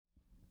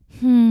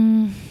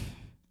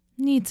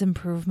Needs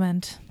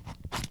improvement.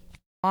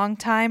 Long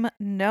time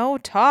no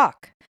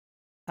talk.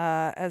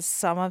 As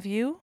some of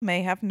you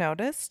may have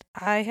noticed,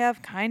 I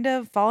have kind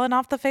of fallen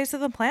off the face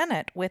of the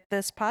planet with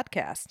this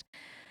podcast.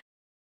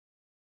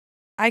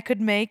 I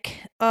could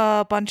make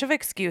a bunch of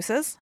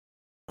excuses,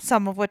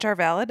 some of which are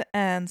valid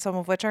and some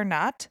of which are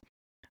not,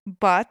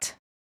 but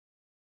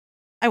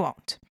I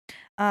won't.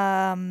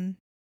 I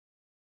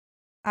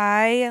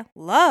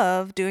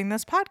love doing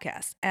this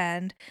podcast,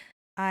 and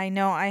I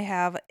know I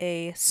have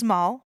a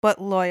small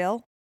but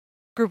loyal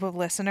group of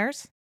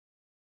listeners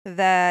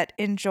that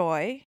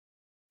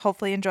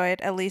hopefully enjoy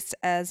it at least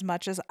as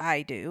much as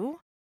I do.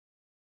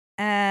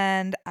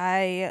 And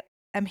I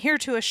am here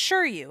to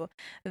assure you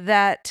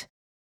that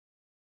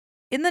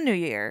in the new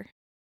year,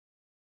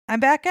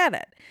 I'm back at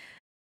it.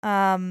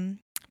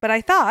 But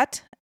I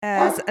thought,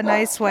 as a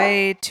nice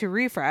way to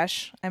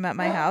refresh, I'm at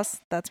my house.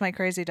 That's my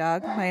crazy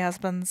dog. My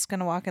husband's going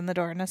to walk in the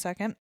door in a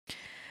second.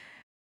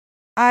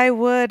 I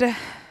would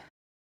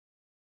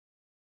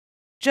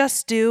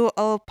just do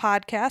a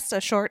podcast,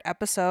 a short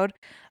episode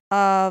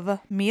of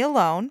me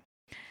alone,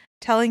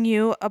 telling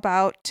you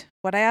about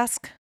what I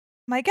ask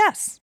my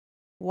guests.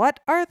 What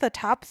are the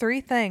top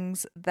 3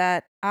 things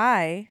that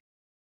I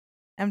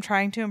am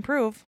trying to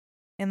improve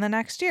in the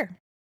next year?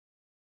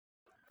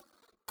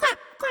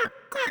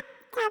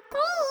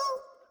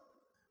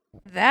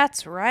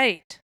 That's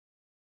right.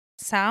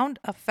 Sound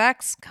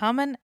effects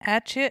coming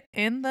at you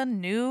in the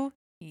new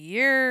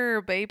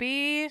year,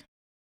 baby.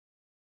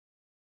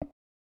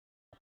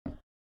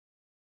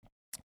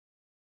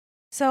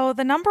 So,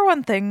 the number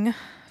one thing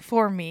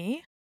for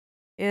me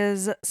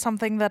is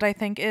something that I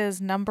think is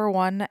number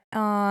one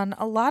on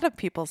a lot of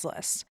people's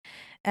lists,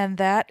 and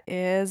that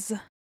is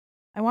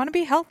I want to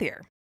be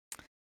healthier.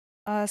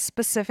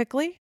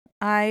 Specifically,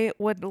 I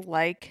would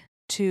like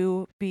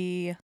to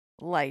be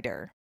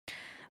lighter.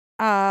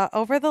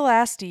 Over the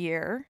last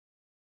year,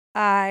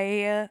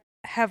 I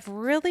have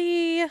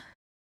really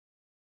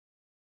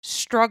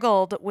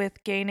struggled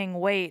with gaining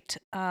weight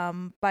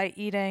by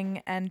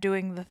eating and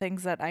doing the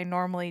things that I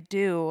normally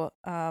do.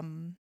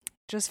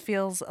 Just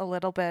feels a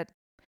little bit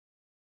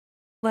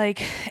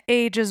like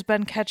age has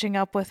been catching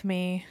up with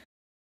me.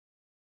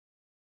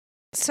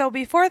 So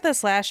before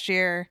this last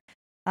year,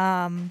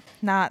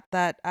 not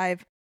that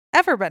I've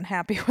ever been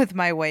happy with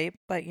my weight,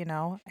 but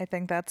I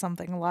think that's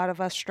something a lot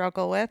of us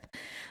struggle with.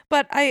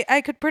 But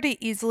I could pretty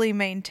easily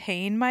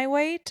maintain my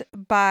weight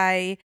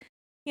by,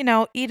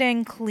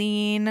 eating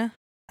clean,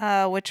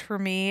 which for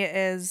me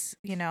is,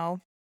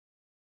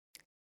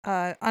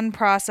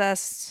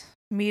 unprocessed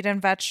meat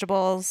and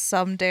vegetables,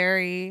 some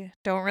dairy,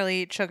 don't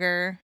really eat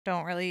sugar,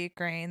 don't really eat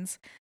grains.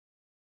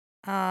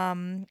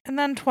 And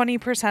then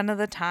 20% of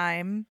the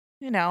time,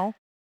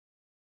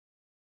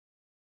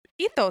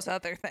 eat those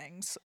other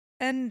things.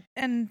 And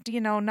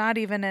not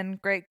even in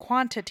great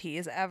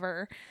quantities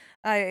ever.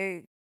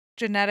 I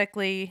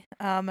genetically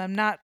am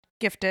not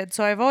gifted,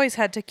 so I've always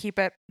had to keep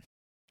it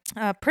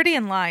pretty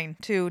in line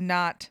to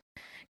not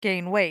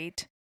gain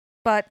weight.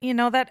 But,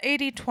 that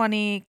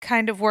 80-20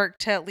 kind of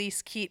worked to at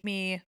least keep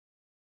me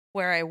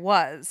where I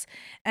was.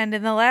 And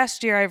in the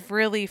last year, I've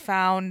really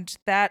found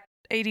that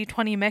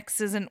 80-20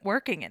 mix isn't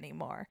working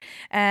anymore.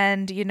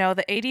 And, the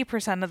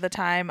 80% of the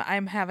time,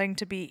 I'm having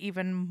to be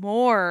even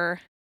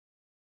more,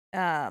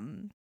 I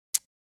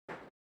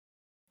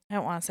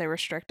don't want to say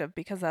restrictive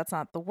because that's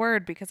not the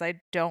word, because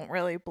I don't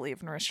really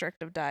believe in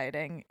restrictive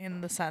dieting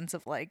in the sense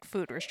of like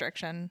food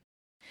restriction,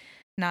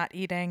 not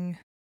eating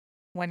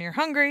when you're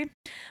hungry.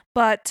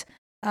 But,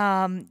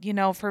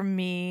 for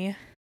me,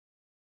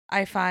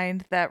 I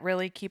find that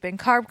really keeping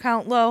carb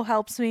count low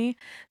helps me.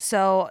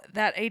 So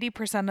that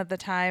 80% of the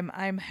time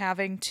I'm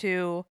having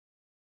to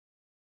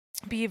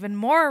be even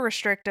more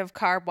restrictive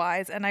carb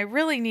wise. And I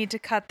really need to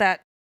cut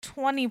that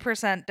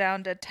 20%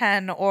 down to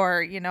 10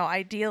 or,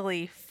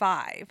 ideally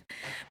 5,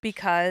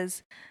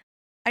 because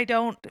I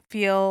don't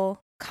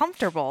feel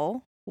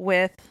comfortable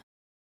with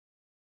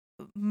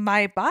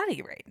my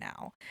body right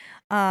now.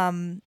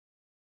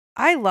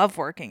 I love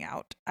working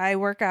out. I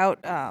work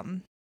out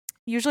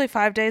usually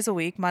 5 days a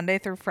week, Monday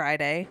through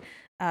Friday.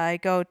 I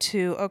go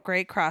to a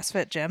great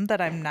CrossFit gym that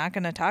I'm not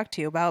going to talk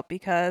to you about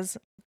because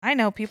I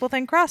know people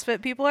think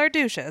CrossFit people are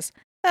douches.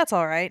 That's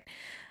all right.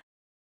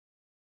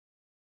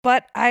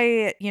 But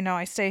I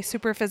stay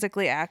super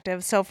physically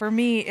active. So for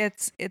me,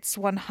 it's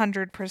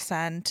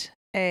 100%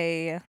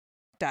 a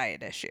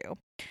diet issue.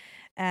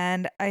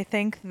 And I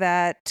think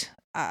that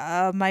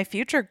my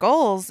future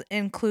goals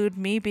include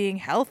me being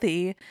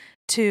healthy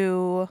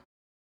to,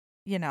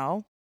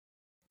 till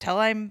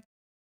I'm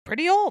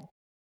pretty old.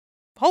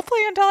 Hopefully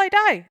until I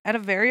die at a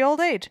very old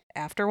age,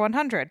 after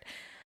 100.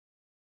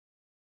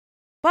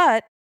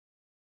 But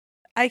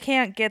I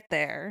can't get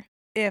there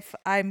if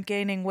I'm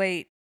gaining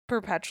weight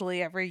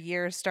perpetually every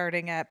year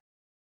starting at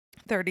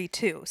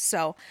 32.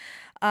 So,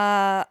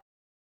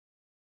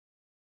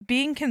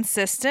 being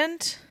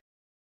consistent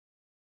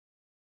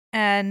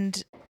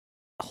and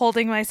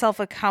holding myself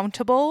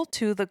accountable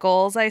to the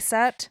goals I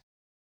set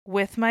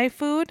with my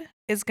food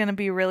is going to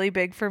be really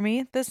big for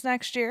me this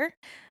next year.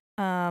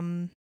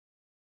 And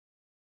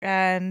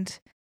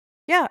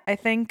yeah, I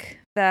think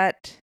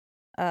that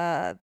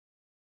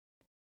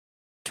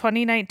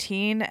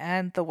 2019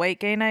 and the weight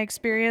gain I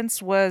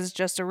experienced was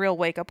just a real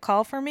wake up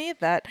call for me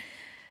that,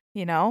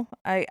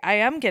 I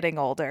am getting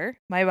older.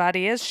 My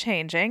body is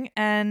changing.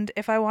 And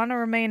if I want to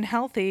remain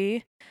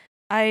healthy,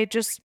 I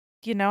just,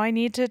 I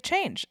need to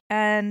change.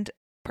 And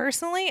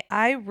personally,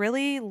 I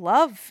really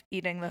love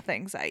eating the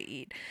things I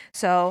eat.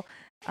 So,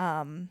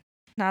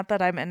 not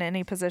that I'm in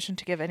any position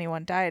to give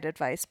anyone diet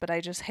advice, but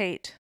I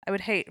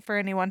would hate for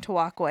anyone to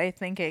walk away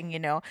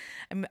thinking,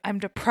 I'm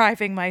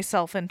depriving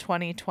myself in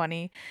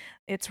 2020.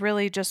 It's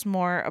really just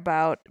more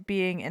about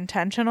being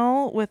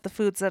intentional with the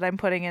foods that I'm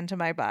putting into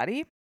my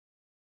body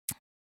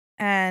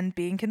and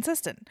being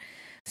consistent.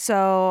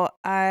 So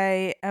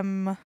I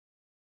am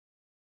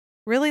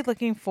really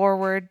looking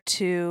forward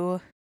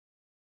to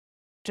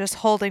just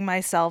holding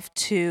myself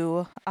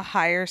to a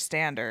higher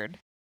standard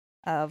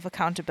of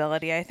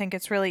accountability. I think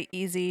it's really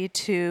easy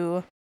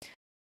to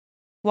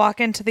walk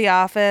into the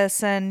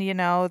office and,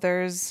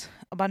 there's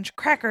a bunch of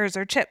crackers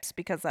or chips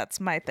because that's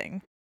my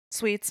thing.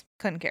 Sweets,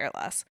 couldn't care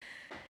less.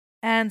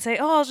 And say,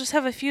 oh, I'll just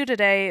have a few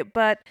today.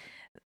 But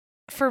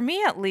for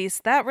me, at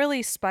least, that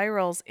really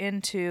spirals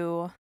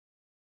into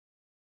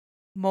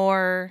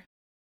more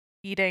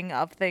eating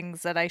of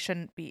things that I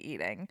shouldn't be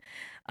eating.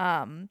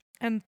 And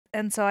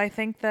so I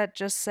think that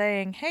just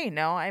saying, hey,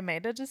 no, I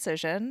made a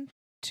decision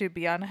to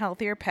be on a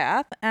healthier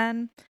path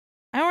and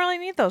I don't really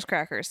need those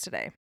crackers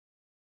today.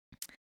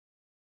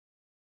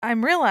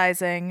 I'm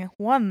realizing,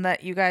 one,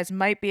 that you guys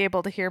might be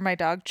able to hear my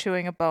dog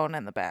chewing a bone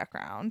in the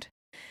background.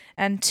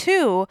 And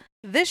two,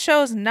 this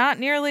show's not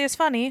nearly as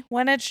funny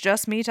when it's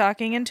just me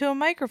talking into a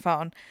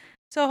microphone.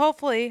 So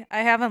hopefully I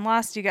haven't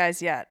lost you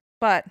guys yet.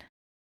 But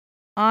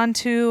on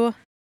to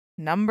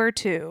number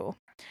 2.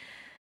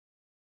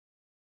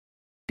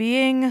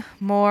 Being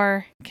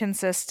more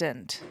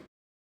consistent.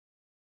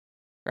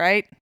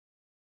 Right?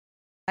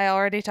 I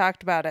already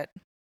talked about it.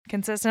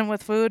 Consistent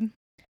with food,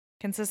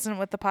 consistent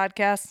with the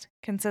podcast,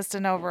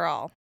 consistent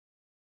overall.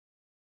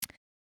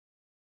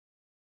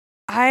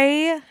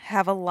 I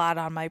have a lot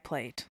on my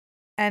plate,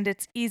 and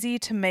it's easy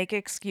to make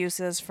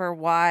excuses for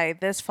why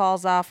this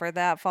falls off or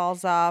that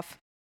falls off.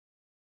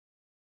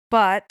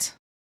 But,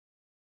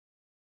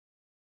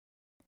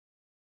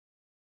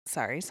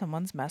 sorry,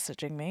 someone's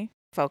messaging me.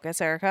 Focus,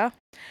 Erica.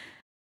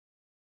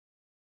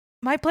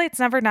 My plate's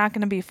never not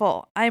going to be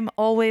full. I'm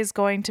always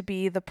going to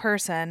be the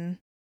person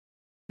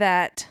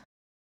that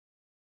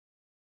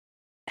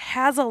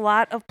has a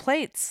lot of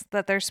plates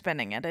that they're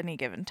spinning at any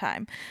given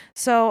time.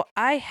 So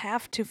I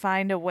have to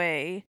find a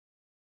way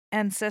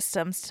and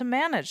systems to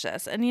manage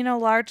this. And,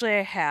 largely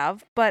I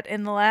have, but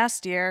in the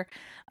last year,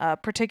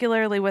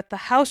 particularly with the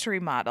house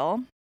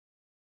remodel,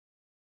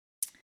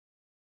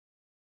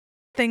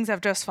 things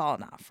have just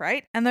fallen off,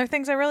 right? And there are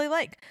things I really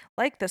like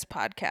this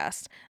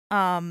podcast.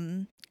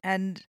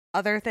 And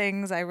other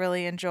things I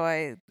really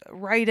enjoy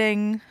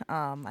writing.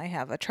 I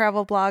have a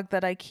travel blog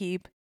that I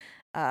keep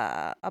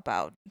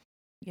about,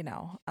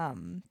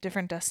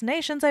 different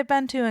destinations I've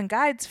been to and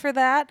guides for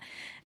that.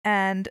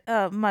 And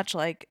much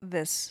like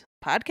this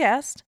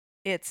podcast,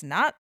 it's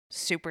not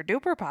super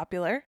duper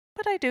popular,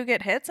 but I do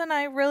get hits and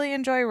I really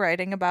enjoy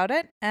writing about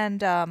it.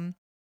 And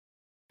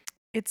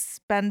it's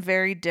been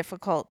very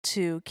difficult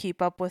to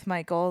keep up with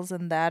my goals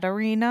in that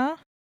arena.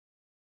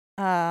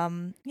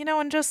 And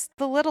just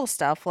the little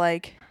stuff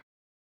like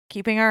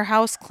keeping our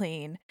house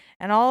clean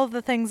and all of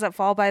the things that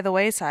fall by the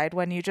wayside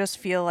when you just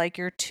feel like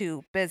you're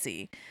too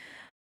busy.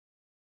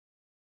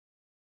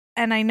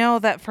 And I know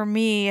that for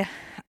me,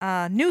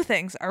 new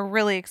things are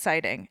really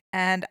exciting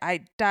and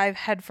I dive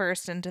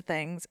headfirst into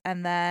things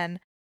and then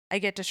I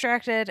get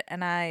distracted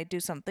and I do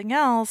something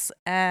else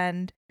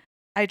and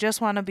I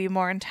just want to be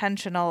more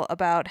intentional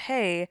about,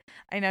 hey,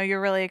 I know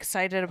you're really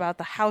excited about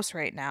the house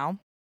right now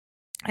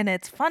and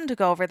it's fun to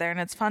go over there and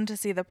it's fun to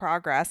see the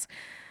progress.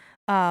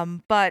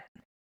 But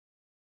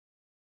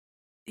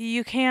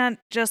you can't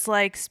just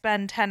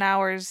spend 10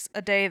 hours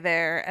a day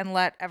there and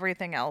let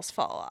everything else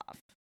fall off.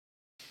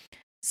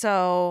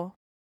 So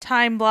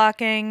time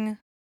blocking,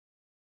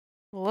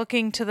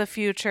 looking to the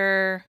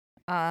future.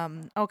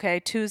 Okay,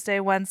 Tuesday,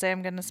 Wednesday,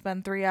 I'm going to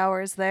spend 3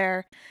 hours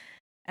there.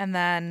 And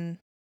then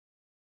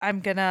I'm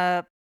going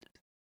to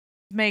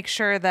make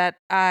sure that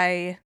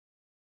I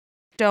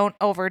don't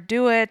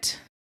overdo it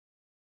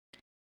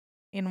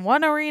in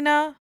one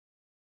arena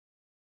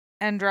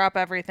and drop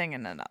everything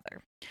in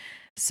another.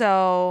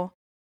 So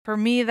for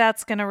me,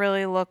 that's going to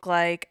really look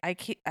like I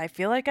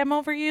feel like I'm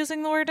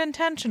overusing the word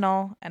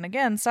intentional. And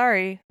again,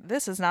 sorry,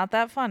 this is not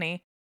that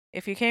funny.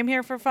 If you came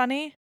here for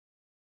funny,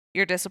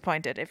 you're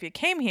disappointed. If you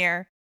came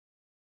here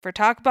for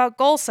talk about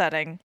goal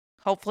setting,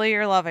 hopefully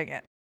you're loving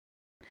it.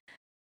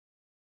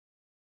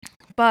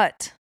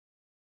 But,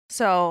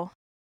 so,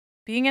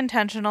 being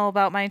intentional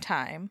about my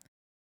time,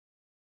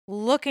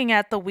 looking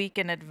at the week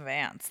in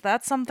advance.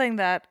 That's something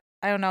that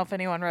I don't know if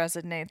anyone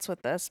resonates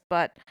with this,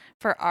 but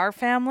for our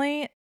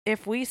family,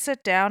 if we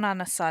sit down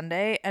on a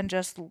Sunday and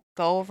just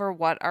go over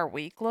what our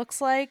week looks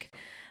like,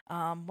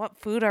 what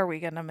food are we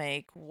going to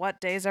make? What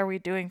days are we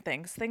doing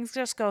things? Things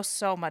just go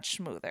so much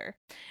smoother.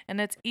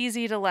 And it's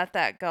easy to let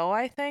that go,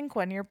 I think,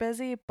 when you're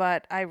busy,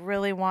 but I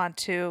really want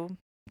to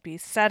be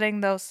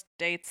setting those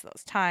dates,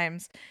 those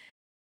times,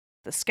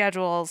 the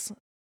schedules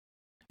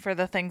for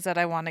the things that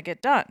I want to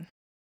get done.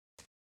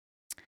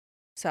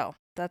 So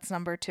that's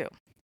number 2.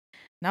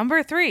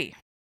 Number 3,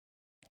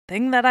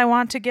 thing that I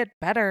want to get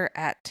better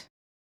at,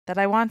 that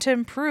I want to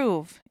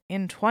improve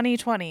in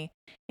 2020,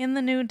 in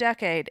the new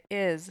decade,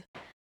 is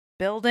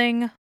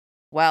building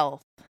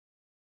wealth.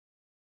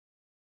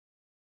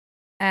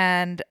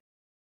 And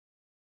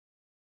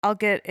I'll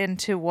get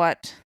into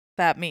what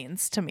that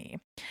means to me.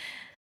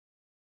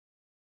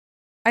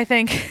 I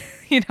think,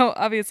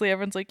 obviously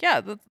everyone's like,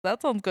 yeah,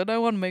 that sounds good. I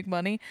want to make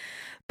money.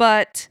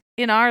 But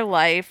in our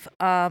life,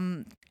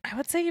 I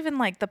would say even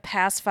like the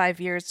past 5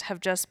 years have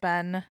just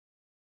been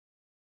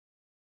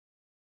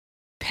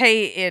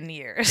pay in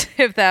years,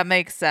 if that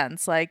makes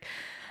sense. Like,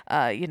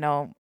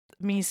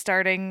 me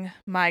starting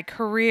my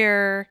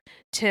career,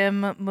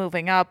 Tim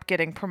moving up,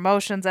 getting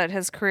promotions at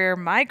his career.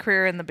 My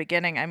career in the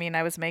beginning,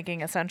 I was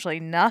making essentially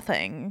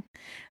nothing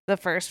the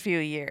first few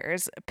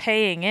years,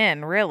 paying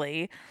in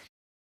really,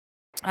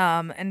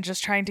 and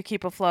just trying to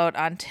keep afloat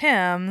on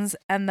Tim's.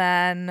 And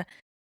then,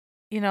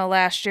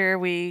 last year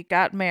we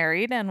got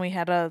married and we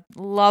had a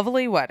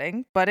lovely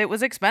wedding, but it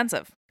was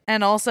expensive.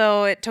 And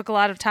also it took a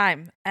lot of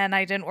time and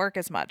I didn't work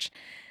as much.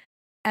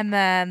 And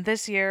then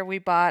this year we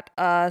bought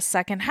a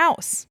second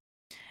house.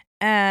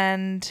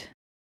 And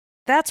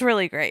that's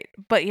really great.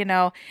 But,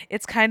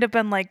 it's kind of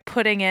been like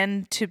putting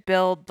in to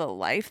build the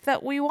life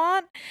that we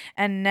want.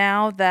 And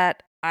now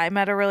that I'm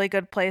at a really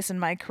good place in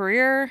my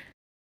career,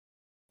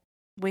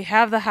 we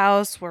have the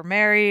house, we're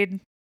married,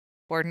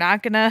 we're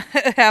not going to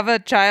have a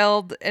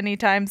child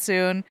anytime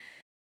soon.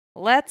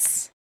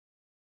 Let's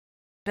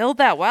build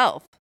that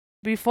wealth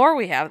before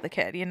we have the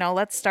kid.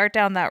 Let's start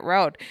down that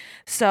road.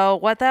 So,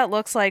 what that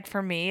looks like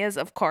for me is,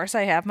 of course,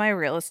 I have my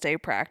real estate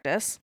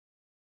practice.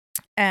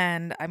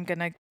 And I'm going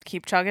to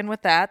keep chugging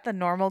with that, the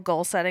normal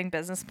goal setting,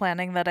 business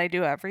planning that I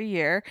do every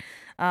year.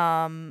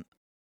 But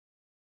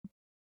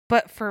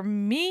for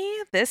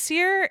me this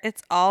year,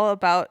 it's all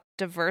about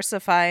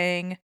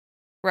diversifying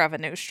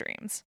revenue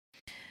streams.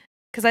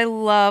 Because I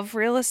love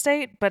real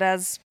estate, but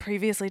as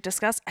previously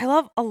discussed, I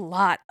love a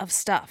lot of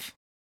stuff.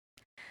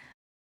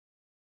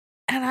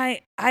 And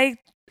I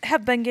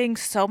have been getting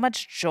so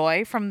much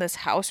joy from this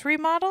house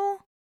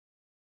remodel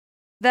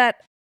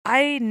that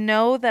I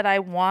know that I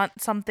want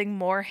something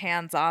more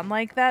hands-on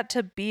like that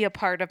to be a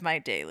part of my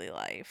daily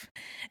life.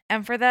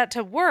 And for that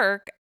to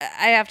work,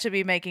 I have to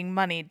be making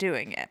money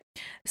doing it.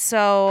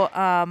 So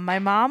my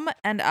mom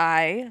and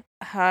I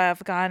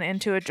have gone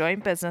into a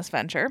joint business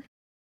venture.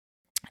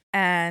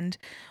 And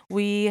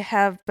we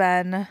have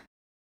been,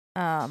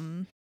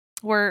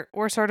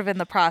 we're sort of in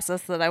the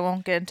process that I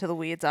won't get into the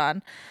weeds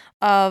on,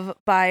 of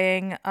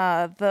buying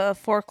the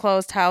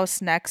foreclosed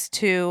house next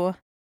to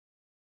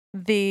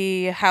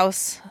the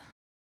house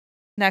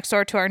next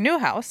door to our new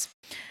house.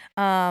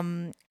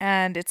 And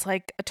it's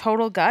like a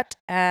total gut,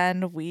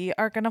 and we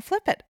are going to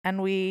flip it.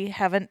 And we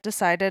haven't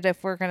decided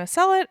if we're going to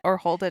sell it or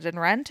hold it in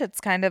rent. It's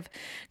kind of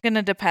going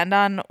to depend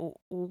on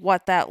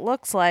what that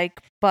looks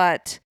like,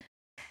 but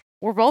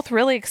we're both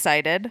really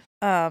excited.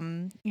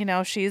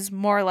 She's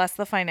more or less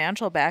the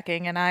financial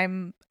backing and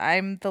I'm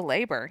the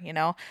labor.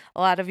 A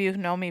lot of you who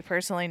know me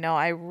personally know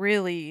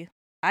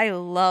I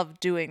love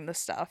doing the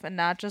stuff and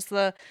not just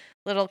the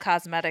little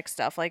cosmetic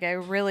stuff. Like I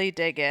really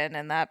dig in,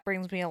 and that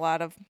brings me a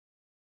lot of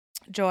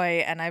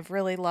joy, and I've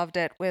really loved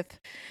it with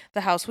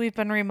the house we've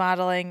been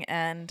remodeling.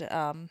 And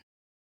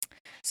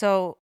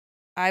so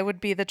I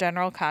would be the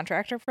general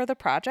contractor for the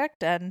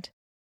project, and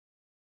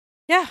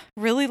yeah,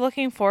 really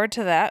looking forward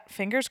to that.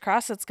 Fingers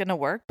crossed it's going to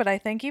work, but I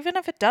think even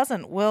if it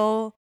doesn't,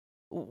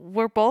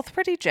 we're both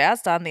pretty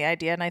jazzed on the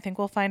idea, and I think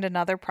we'll find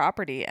another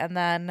property. And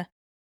then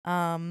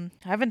I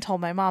haven't told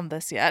my mom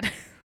this yet.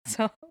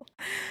 So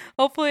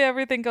hopefully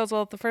everything goes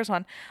well with the first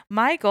one.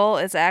 My goal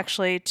is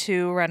actually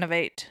to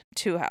renovate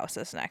 2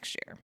 houses next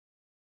year.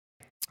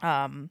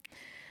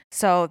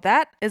 So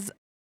that is,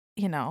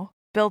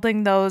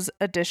 building those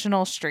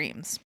additional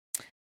streams.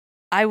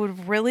 I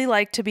would really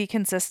like to be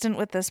consistent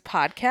with this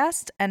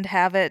podcast and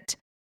have it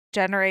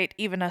generate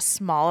even a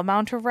small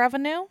amount of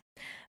revenue.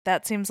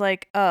 That seems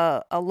like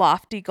a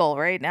lofty goal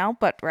right now,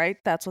 but right,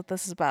 that's what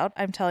this is about.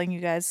 I'm telling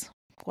you guys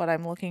what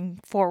I'm looking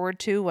forward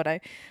to, what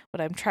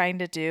I'm trying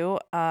to do.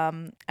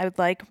 I would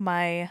like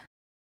my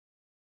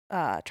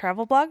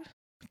travel blog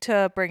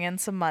to bring in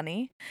some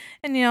money.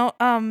 And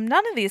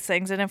none of these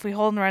things, and if we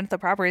hold and rent the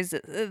properties,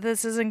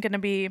 this isn't going to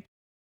be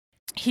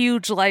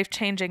huge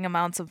life-changing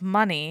amounts of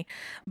money,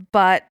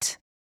 but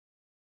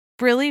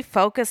really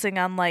focusing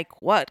on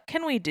like, what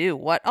can we do?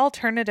 What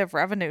alternative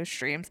revenue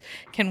streams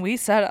can we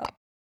set up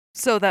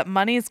so that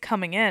money is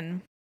coming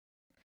in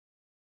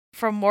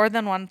from more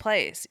than one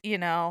place?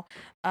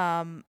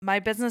 My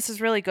business is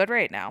really good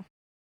right now,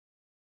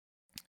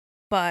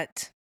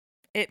 but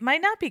it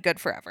might not be good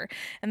forever.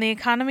 And the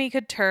economy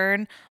could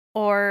turn,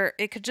 or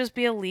it could just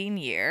be a lean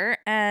year.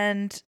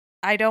 And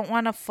I don't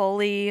want to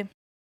fully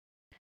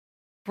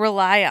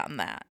rely on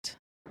that.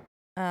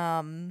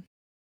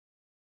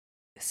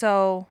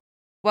 So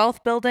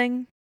wealth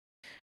building,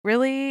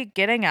 really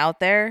getting out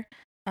there,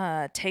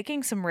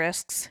 taking some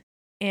risks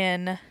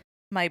in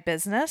my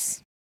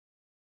business,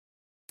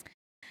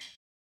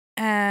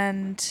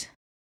 and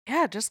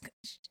yeah, just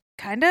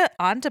kind of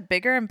on to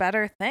bigger and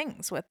better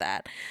things with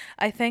that.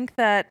 I think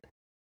that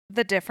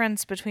the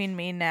difference between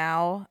me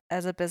now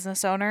as a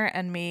business owner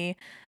and me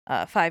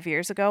 5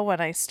 years ago when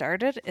I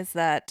started is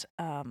that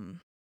I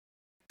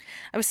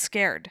was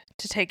scared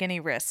to take any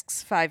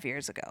risks 5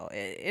 years ago.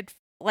 It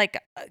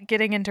like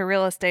getting into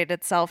real estate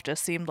itself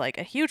just seemed like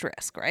a huge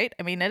risk, right?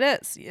 I mean, it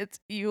is. It's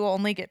you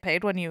only get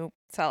paid when you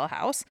sell a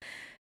house.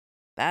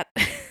 That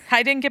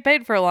I didn't get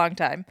paid for a long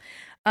time.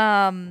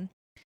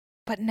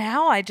 But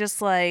now I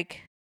just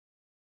like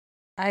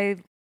I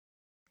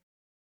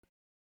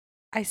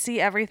I see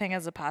everything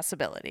as a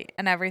possibility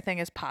and everything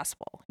is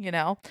possible, you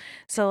know?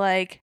 So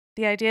like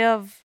the idea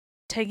of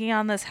taking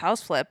on this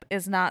house flip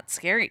is not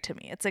scary to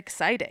me. It's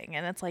exciting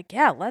and it's like,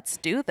 yeah, let's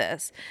do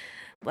this.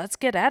 Let's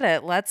get at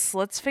it.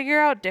 Let's figure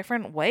out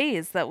different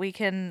ways that we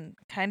can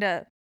kind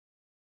of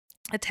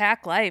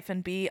attack life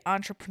and be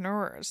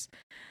entrepreneurs.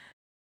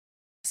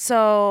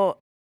 So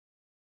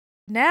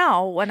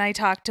now when I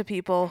talk to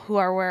people who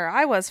are where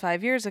I was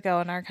 5 years ago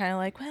and are kind of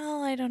like,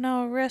 well, I don't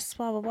know, risks,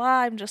 blah, blah,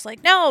 blah. I'm just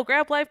like, no,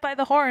 grab life by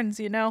the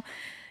horns,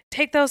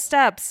 take those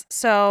steps.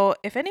 So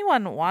if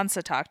anyone wants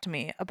to talk to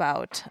me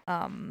about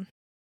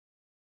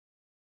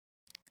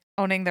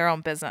owning their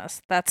own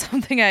business, that's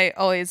something I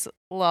always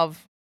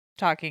love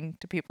talking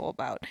to people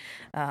about.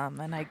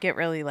 And I get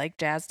really like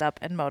jazzed up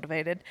and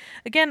motivated.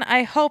 Again,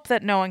 I hope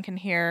that no one can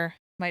hear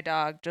my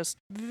dog just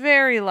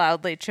very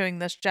loudly chewing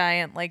this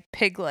giant like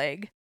pig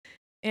leg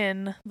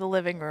in the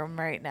living room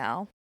right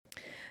now.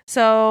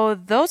 So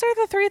those are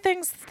the three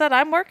things that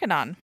I'm working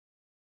on.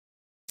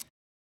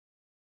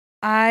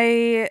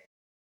 I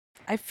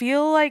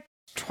feel like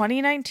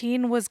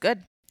 2019 was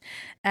good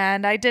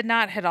and I did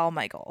not hit all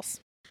my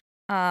goals.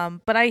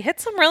 But I hit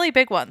some really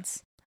big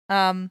ones.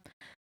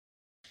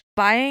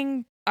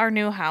 Buying our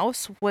new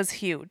house was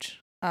huge.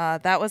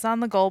 That was on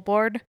the goal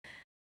board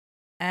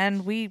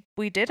and we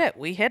did it.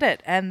 We hit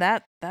it. And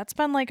that's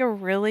been like a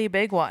really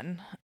big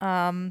one.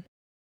 And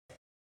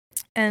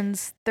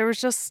there was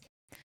just,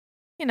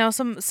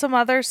 some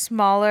other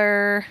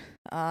smaller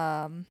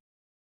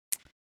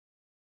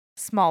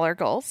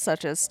goals,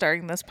 such as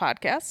starting this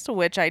podcast,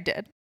 which I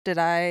did. Did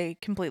I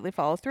completely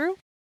follow through?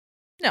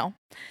 No.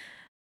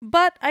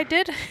 But I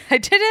did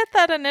hit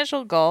that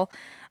initial goal.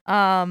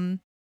 But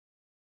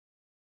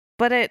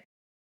it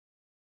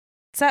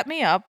set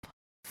me up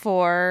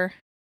for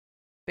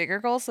bigger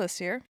goals this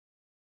year.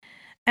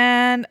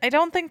 And I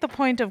don't think the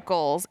point of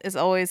goals is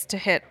always to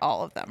hit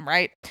all of them,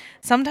 right?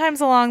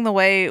 Sometimes along the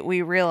way,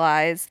 we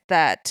realize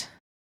that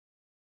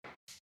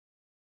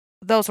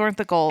those weren't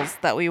the goals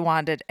that we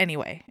wanted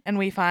anyway, and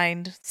we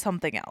find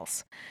something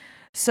else.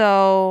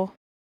 So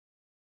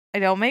I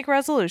don't make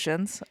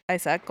resolutions, I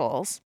set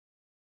goals.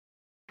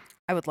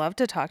 I would love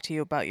to talk to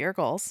you about your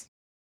goals,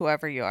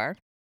 whoever you are,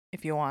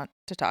 if you want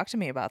to talk to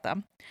me about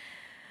them.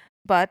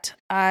 But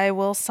I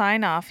will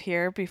sign off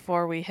here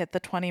before we hit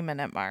the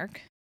 20-minute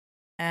mark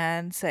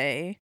and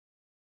say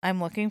I'm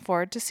looking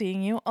forward to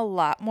seeing you a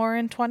lot more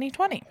in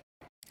 2020.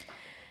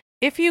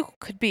 If you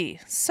could be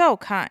so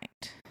kind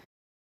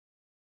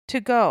to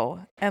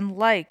go and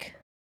like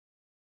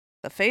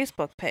the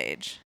Facebook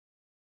page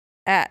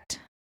at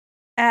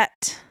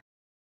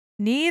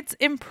Needs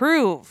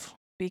Improve,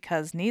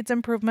 because needs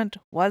improvement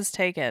was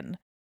taken.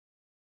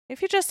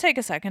 If you just take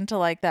a second to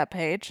like that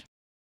page,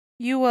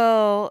 you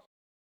will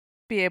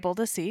be able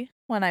to see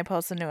when I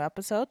post the new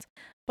episodes.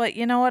 But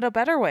you know what a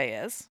better way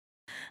is?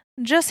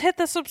 Just hit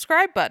the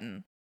subscribe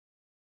button.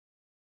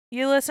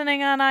 You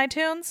listening on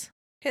iTunes?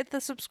 Hit the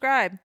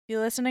subscribe. You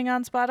listening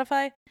on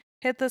Spotify?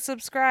 Hit the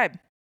subscribe.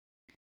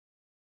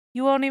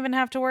 You won't even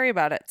have to worry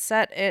about it.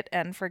 Set it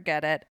and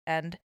forget it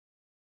and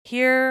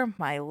hear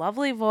my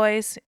lovely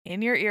voice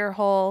in your ear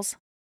holes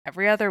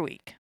every other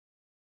week.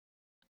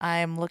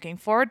 I'm looking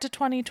forward to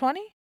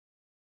 2020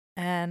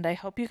 and I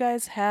hope you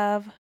guys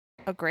have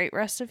a great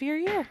rest of your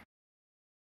year.